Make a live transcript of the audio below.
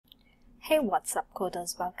Hey, what's up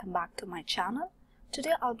coders, welcome back to my channel.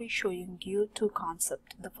 Today I'll be showing you two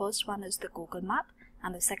concepts. The first one is the Google Map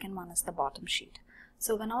and the second one is the bottom sheet.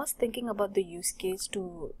 So when I was thinking about the use case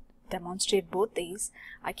to demonstrate both these,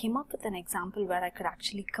 I came up with an example where I could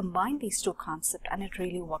actually combine these two concepts and it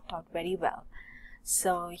really worked out very well.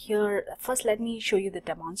 So here, first let me show you the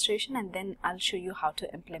demonstration and then I'll show you how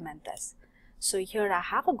to implement this. So here I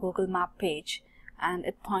have a Google Map page and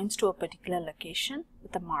it points to a particular location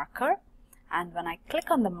with a marker. And when I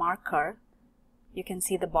click on the marker, you can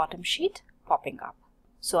see the bottom sheet popping up.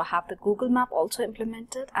 So I have the Google Map also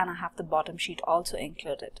implemented and I have the bottom sheet also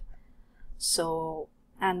included. So,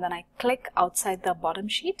 and when I click outside the bottom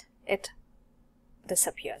sheet, it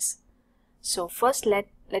disappears. So first let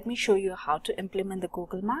me show you how to implement the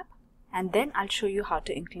Google Map and then I'll show you how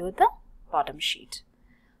to include the bottom sheet.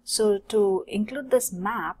 So to include this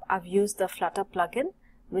map, I've used the Flutter plugin,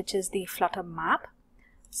 which is the Flutter Map.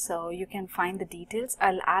 So you can find the details.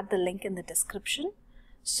 I'll add the link in the description.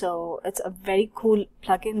 So it's a very cool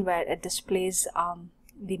plugin where it displays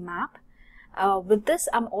the map. With this,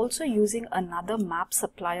 I'm also using another map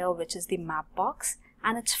supplier, which is the MapBox,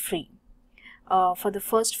 and it's free for the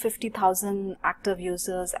first 50,000 active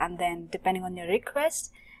users, and then depending on your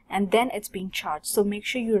request, and then it's being charged. So make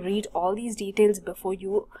sure you read all these details before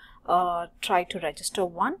you try to register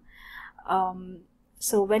one.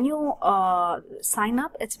 So when you sign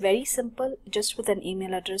up, it's very simple. Just with an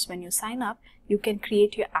email address, when you sign up, you can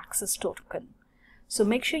create your access token. So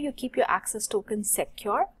make sure you keep your access token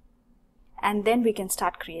secure and then we can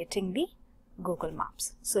start creating the Google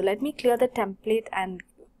Maps. So let me clear the template and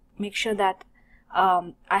make sure that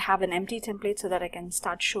I have an empty template so that I can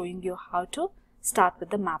start showing you how to start with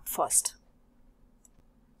the map first.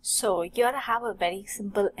 So here I have a very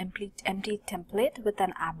simple empty template with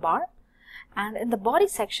an app bar. And in the body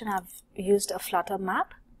section, I've used a Flutter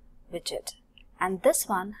Map widget. And this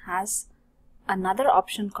one has another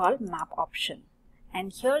option called Map Option.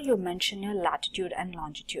 And here you mention your latitude and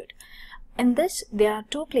longitude. In this, there are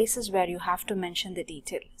two places where you have to mention the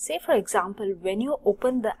detail. Say, for example, when you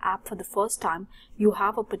open the app for the first time, you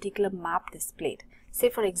have a particular map displayed. Say,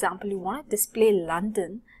 for example, you want to display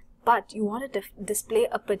London, but you want to display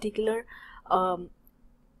a particular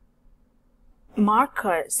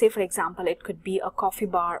marker. Say for example, it could be a coffee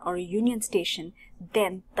bar or a Union Station.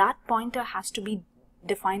 Then that pointer has to be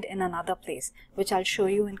defined in another place, which I'll show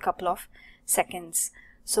you in a couple of seconds.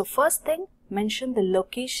 So first thing, mention the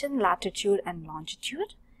location, latitude and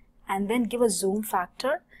longitude, and then give a zoom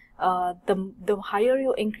factor. The higher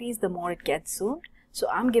you increase, the more it gets zoomed. So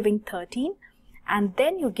I'm giving 13. And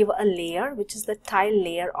then you give a layer, which is the tile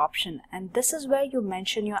layer option, and this is where you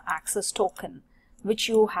mention your access token, which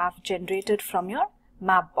you have generated from your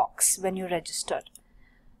MapBox when you registered.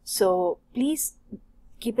 So please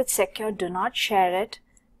keep it secure, do not share it,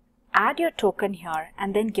 add your token here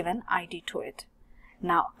and then give an ID to it.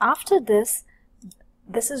 Now after this,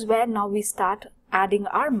 this is where now we start adding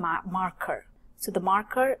our marker. So the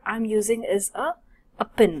marker I'm using is a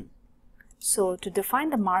pin. So to define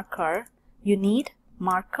the marker, you need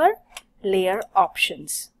marker layer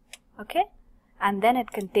options, okay? And then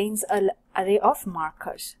it contains an array of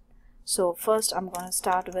markers. So first I'm going to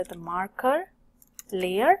start with the marker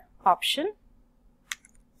layer option.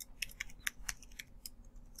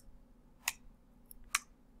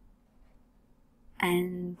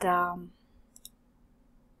 And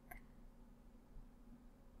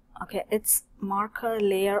okay, it's marker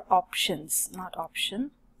layer options, not option.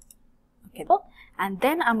 Okay, and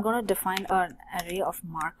then I'm going to define an array of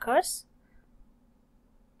markers.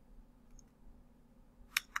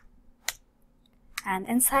 And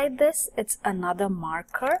inside this, it's another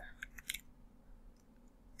marker.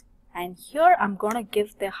 And here I'm going to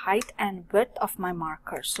give the height and width of my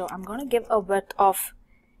marker. So I'm going to give a width of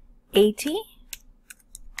 80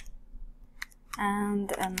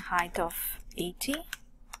 and a height of 80.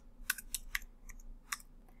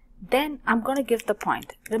 Then I'm going to give the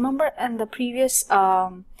point. Remember in the previous,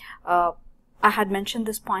 I had mentioned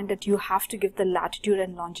this point that you have to give the latitude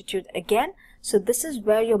and longitude again. So this is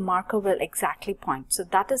where your marker will exactly point. So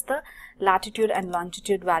that is the latitude and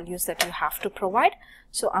longitude values that you have to provide.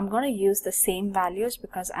 So I'm going to use the same values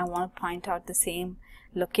because I want to point out the same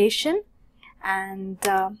location. And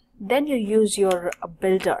then you use your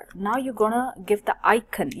builder. Now you're going to give the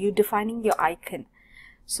icon. You're defining your icon.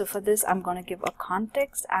 So for this, I'm going to give a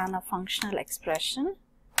context and a functional expression.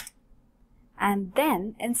 And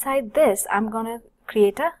then inside this, I'm going to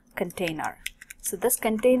create a container. So this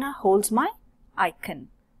container holds my icon.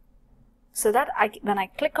 So that when I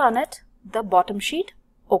click on it, the bottom sheet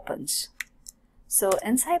opens. So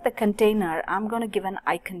inside the container, I'm going to give an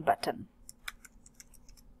icon button.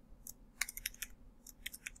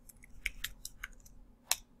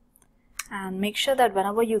 And make sure that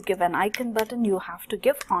whenever you give an icon button, you have to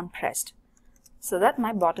give on pressed so that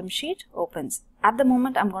my bottom sheet opens. At the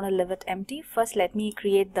moment, I'm going to leave it empty. First, let me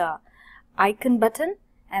create the icon button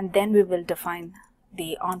and then we will define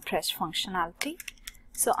the on pressed functionality.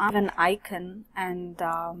 So I have an icon and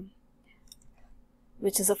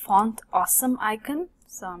which is a font awesome icon.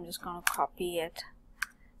 So I'm just going to copy it.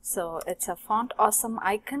 So it's a font awesome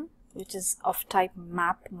icon which is of type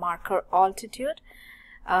map marker altitude,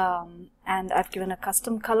 and I've given a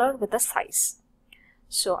custom color with a size.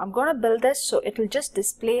 So I'm going to build this so it will just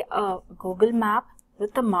display a Google map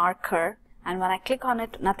with the marker, and when I click on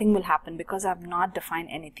it nothing will happen because I've not defined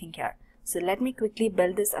anything here. So let me quickly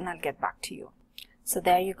build this and I'll get back to you. So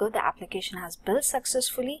there you go, the application has built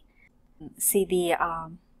successfully. See the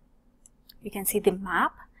you can see the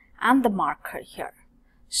map and the marker here.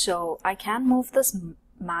 So I can move this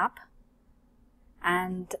map,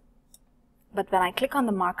 but when I click on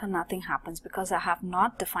the marker nothing happens because I have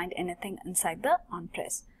not defined anything inside the on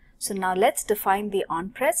press. So now let's define the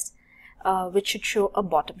on press, which should show a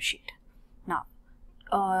bottom sheet. Now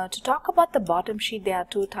to talk about the bottom sheet, there are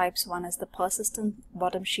two types. One is the persistent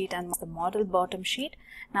bottom sheet and the model bottom sheet.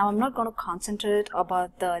 Now I'm not going to concentrate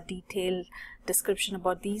about the detailed description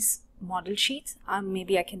about these model sheets.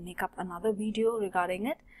 Maybe I can make up another video regarding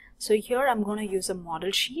it. So here I'm going to use a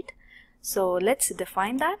model sheet. So let's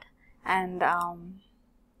define that, and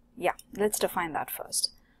yeah, let's define that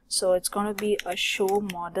first. So it's going to be a show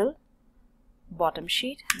model bottom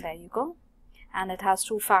sheet. There you go. And it has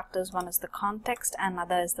two factors. One is the context and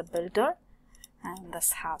another is the builder, and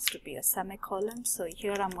this has to be a semicolon. So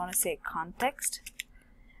here I'm going to say context,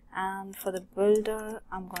 and for the builder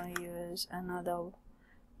I'm going to use another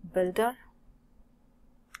builder.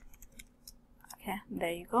 Okay,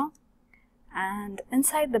 there you go. And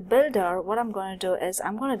inside the builder, what I'm going to do is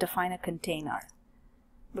I'm going to define a container,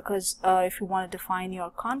 because if you want to define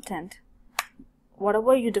your content,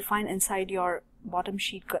 whatever you define inside your bottom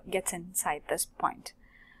sheet gets inside this point.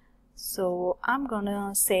 So I'm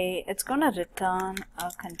gonna say it's gonna return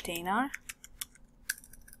a container,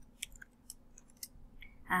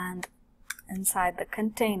 and inside the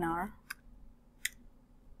container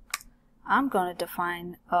I'm gonna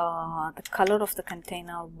define the color of the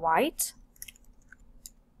container white,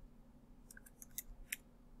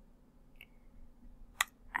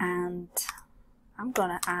 and I'm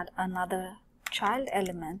gonna add another child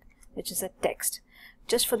element which is a text.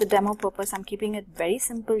 Just for the demo purpose, I'm keeping it very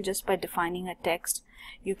simple just by defining a text.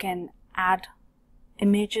 You can add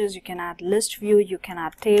images, you can add list view, you can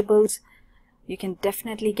add tables. You can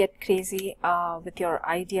definitely get crazy with your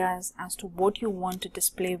ideas as to what you want to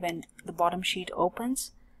display when the bottom sheet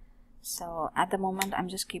opens. So at the moment I'm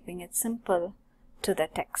just keeping it simple to the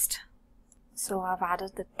text. So I've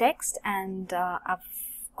added the text, and I'm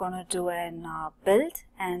gonna do an build,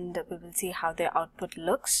 and we will see how the output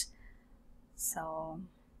looks. So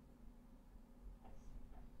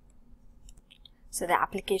the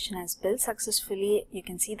application has built successfully. You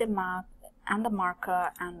can see the map and the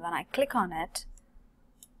marker, and when I click on it,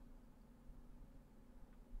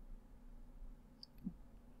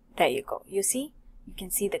 there you go. You see, you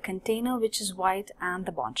can see the container which is white and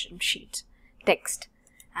the bottom sheet text,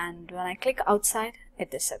 and when I click outside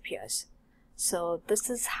it disappears. So this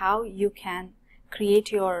is how you can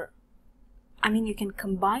create your, you can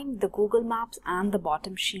combine the Google Maps and the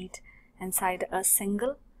bottom sheet inside a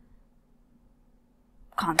single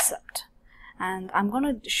concept. And I'm going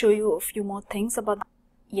to show you a few more things about that.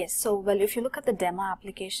 Yes, so well, if you look at the demo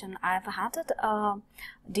application, I've added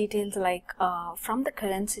details like from the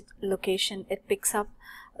current location, it picks up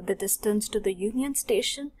the distance to the Union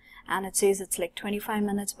Station, and it says it's like 25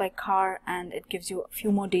 minutes by car, and it gives you a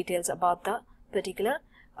few more details about the particular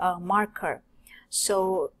marker.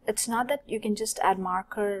 So it's not that you can just add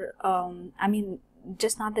marker,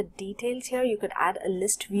 just not the details here. You could add a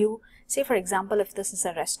list view. Say for example, if this is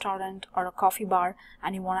a restaurant or a coffee bar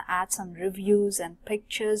and you want to add some reviews and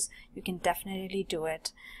pictures, you can definitely do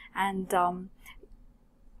it. And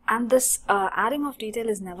this adding of detail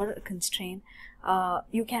is never a constraint.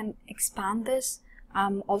 You can expand this.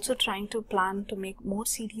 I'm also trying to plan to make more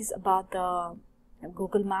series about the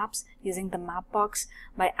Google Maps using the MapBox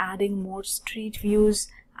by adding more street views,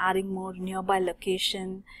 adding more nearby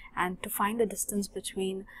location, and to find the distance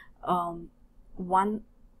between one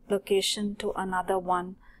location to another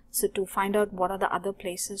one. So to find out what are the other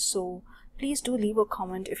places. So please do leave a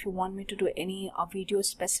comment if you want me to do any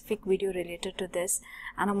specific video related to this.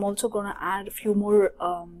 And I'm also going to add a few more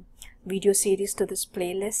video series to this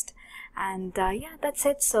playlist. And yeah, that's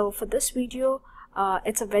it. So for this video,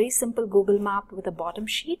 it's a very simple Google map with a bottom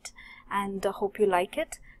sheet, and hope you like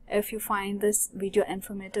it. If you find this video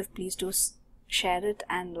informative, please do share it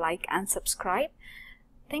and like and subscribe.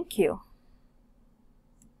 Thank you.